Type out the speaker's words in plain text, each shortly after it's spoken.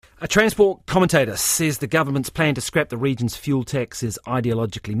A transport commentator says the government's plan to scrap the region's fuel tax is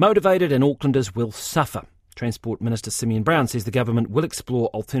ideologically motivated and Aucklanders will suffer. Transport Minister Simeon Brown says the government will explore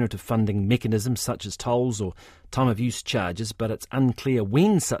alternative funding mechanisms such as tolls or time of use charges, but it's unclear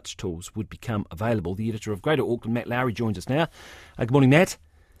when such tools would become available. The editor of Greater Auckland, Matt Lowrie, joins us now. Good morning, Matt.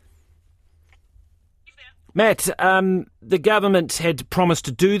 Matt, the government had promised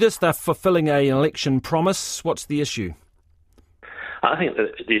to do this. They're fulfilling an election promise. What's the issue? I think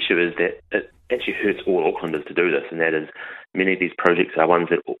the issue is that it actually hurts all Aucklanders to do this, and that is many of these projects are ones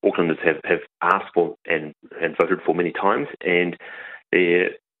that Aucklanders have asked for and voted for many times, and they're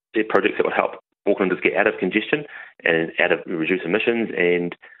projects that would help Aucklanders get out of congestion and reduce emissions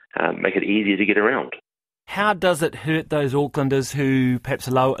and make it easier to get around. How does it hurt those Aucklanders who perhaps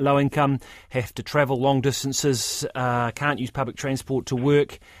are low income, have to travel long distances, can't use public transport to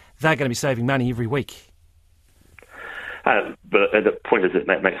work? They're going to be saving money every week. But the point is, it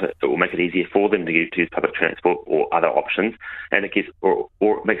will make it easier for them to use public transport or other options, and it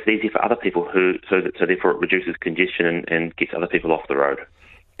makes it easier for other people so therefore it reduces congestion and gets other people off the road.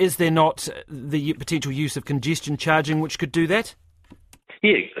 Is there not the potential use of congestion charging which could do that?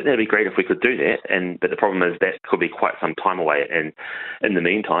 Yeah, that'd be great if we could do that, but the problem is that could be quite some time away, and in the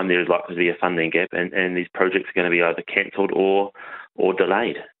meantime there is likely to be a funding gap, and these projects are going to be either cancelled or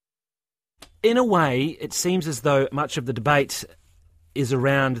delayed. In a way, it seems as though much of the debate is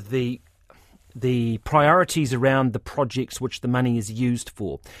around the priorities around the projects which the money is used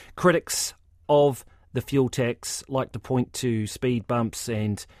for. Critics of the fuel tax like to point to speed bumps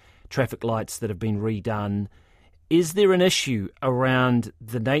and traffic lights that have been redone. Is there an issue around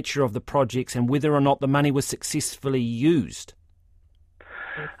the nature of the projects and whether or not the money was successfully used?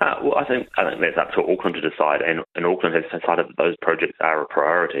 Well, I think that's up to Auckland to decide, and Auckland has decided that those projects are a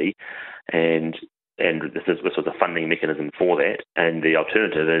priority, and this was a funding mechanism for that. And the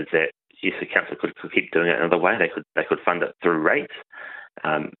alternative is that yes, the council could keep doing it another way. They could fund it through rates,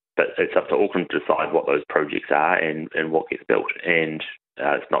 but it's up to Auckland to decide what those projects are and what gets built. And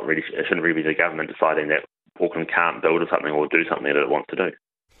it shouldn't really be the government deciding that Auckland can't build something or do something that it wants to do.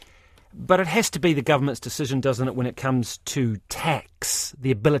 But it has to be the government's decision, doesn't it, when it comes to tax,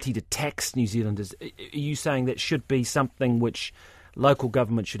 the ability to tax New Zealanders? Are you saying that should be something which local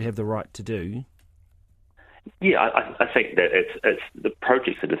government should have the right to do? Yeah, I think that it's the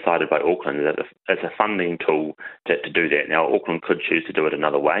projects are decided by Auckland as a funding tool to do that. Now, Auckland could choose to do it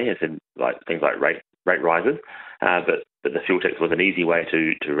another way, as in things like rate rises, but the fuel tax was an easy way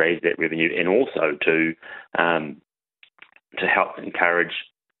to raise that revenue and also to help encourage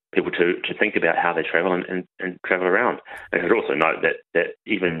people to think about how they travel and travel around. And I should also note that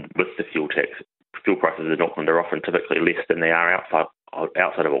even with the fuel tax, fuel prices in Auckland are often typically less than they are outside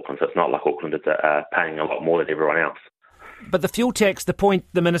of Auckland, so it's not like Aucklanders are paying a lot more than everyone else. But the fuel tax, the point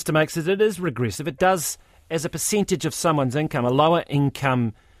the Minister makes is it is regressive. It does, as a percentage of someone's income, a lower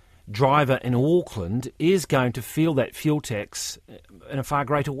income driver in Auckland is going to feel that fuel tax in a far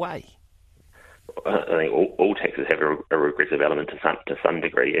greater way. I think all taxes have a regressive element to some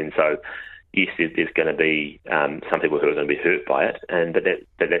degree, and so yes, there's going to be some people who are going to be hurt by it,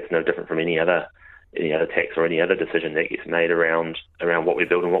 but that's no different from any other tax or any other decision that gets made around what we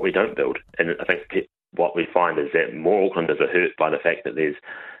build and what we don't build. And I think what we find is that more Aucklanders are hurt by the fact that they're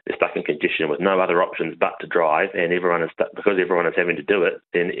stuck in congestion with no other options but to drive, and everyone is stuck because everyone is having to do it.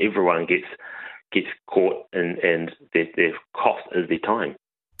 Then everyone gets caught, and their cost is their time.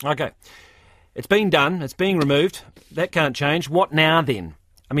 Okay. It's been done. It's being removed. That can't change. What now then?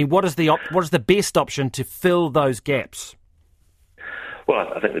 I mean, what is the best option to fill those gaps? Well,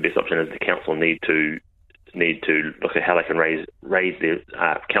 I think the best option is the council need to look at how they can raise their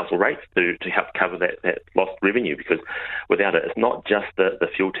council rates to help cover that lost revenue. Because without it, it's not just the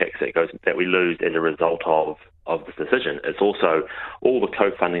fuel tax that we lose as a result of this decision. It's also all the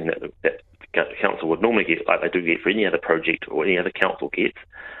co-funding that the council would normally get, like they do get for any other project or any other council gets,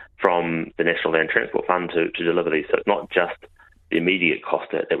 from the National Land Transport Fund to deliver these. So it's not just the immediate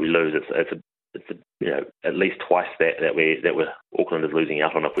cost that we lose. It's at least twice that Auckland is losing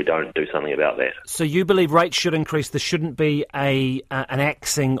out on if we don't do something about that. So you believe rates should increase? There shouldn't be an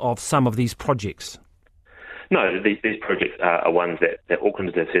axing of some of these projects? No, these projects are ones that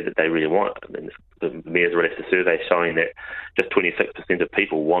Aucklanders have said that they really want. I mean, the Mayor's released a survey showing that just 26% of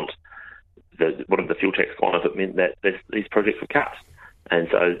people want the fuel tax gone if it meant that these projects were cut. And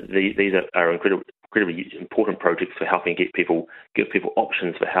so these are incredibly important projects for helping give people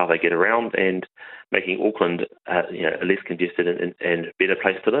options for how they get around and making Auckland a less congested and better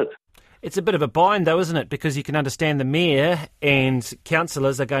place to live. It's a bit of a bind, though, isn't it? Because you can understand the Mayor and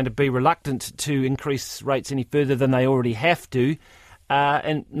councillors are going to be reluctant to increase rates any further than they already have to.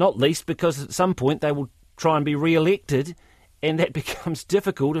 and not least because at some point they will try and be re-elected, and that becomes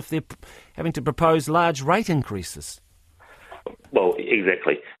difficult if they're having to propose large rate increases. Well,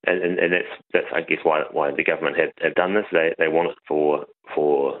 exactly, and that's I guess why the government have done this. They want it for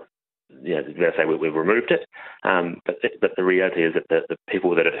they say we've removed it, but the reality is that the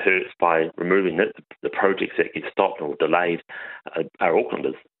people that it hurts by removing it, the projects that get stopped or delayed, are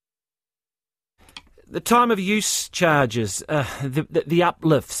Aucklanders. The time of use charges, the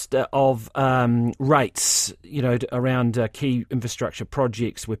uplifts of rates, around key infrastructure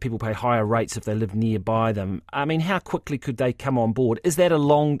projects where people pay higher rates if they live nearby them. I mean, how quickly could they come on board?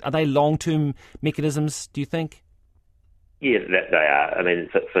 Are they long-term mechanisms, do you think? Yeah, they are. I mean,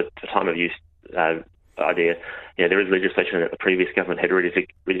 for time of use idea, there is legislation that the previous government had ready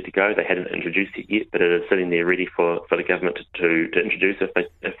to go. They hadn't introduced it yet, but it is sitting there ready for the government to introduce if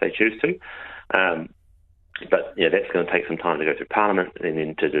they choose to. But that's going to take some time to go through Parliament and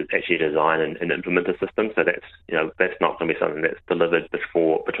then to actually design and implement a system. So that's not going to be something that's delivered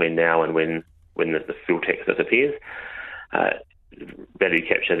between now and when the fuel tax disappears. Value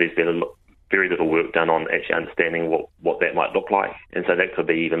capture, there's been very little work done on actually understanding what that might look like, and so that could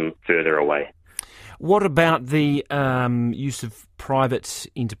be even further away. What about the use of private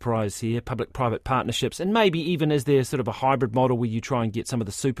enterprise here, public-private partnerships, and maybe even is there sort of a hybrid model where you try and get some of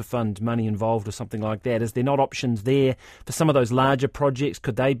the super fund money involved or something like that? Is there not options there for some of those larger projects?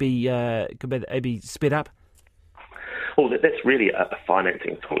 Could they be sped up? Well, that's really a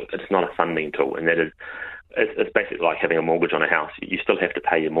financing tool. It's not a funding tool, and that is it's basically like having a mortgage on a house. You still have to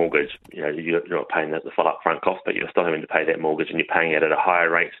pay your mortgage. You're not paying the full upfront cost, but you're still having to pay that mortgage, and you're paying it at a higher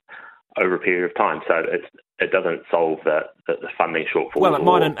rate over a period of time. So it doesn't solve the funding shortfall. Well,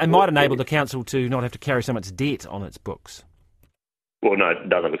 it might enable the council to not have to carry so much debt on its books. Well, no, it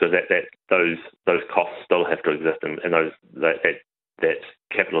doesn't, because those costs still have to exist, and that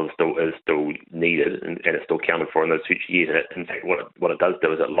capital is still needed and it's still counted for in those future years. And in fact, what it does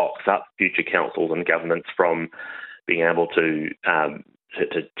do is it locks up future councils and governments from being able to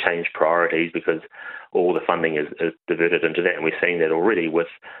change priorities, because all the funding is diverted into that. And we're seeing that already with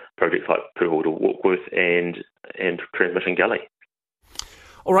projects like Pūhoi to Warkworth and Transmission Gully.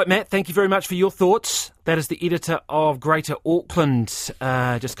 All right, Matt, thank you very much for your thoughts. That is the editor of Greater Auckland,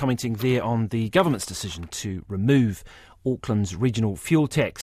 just commenting there on the government's decision to remove Auckland's regional fuel tax.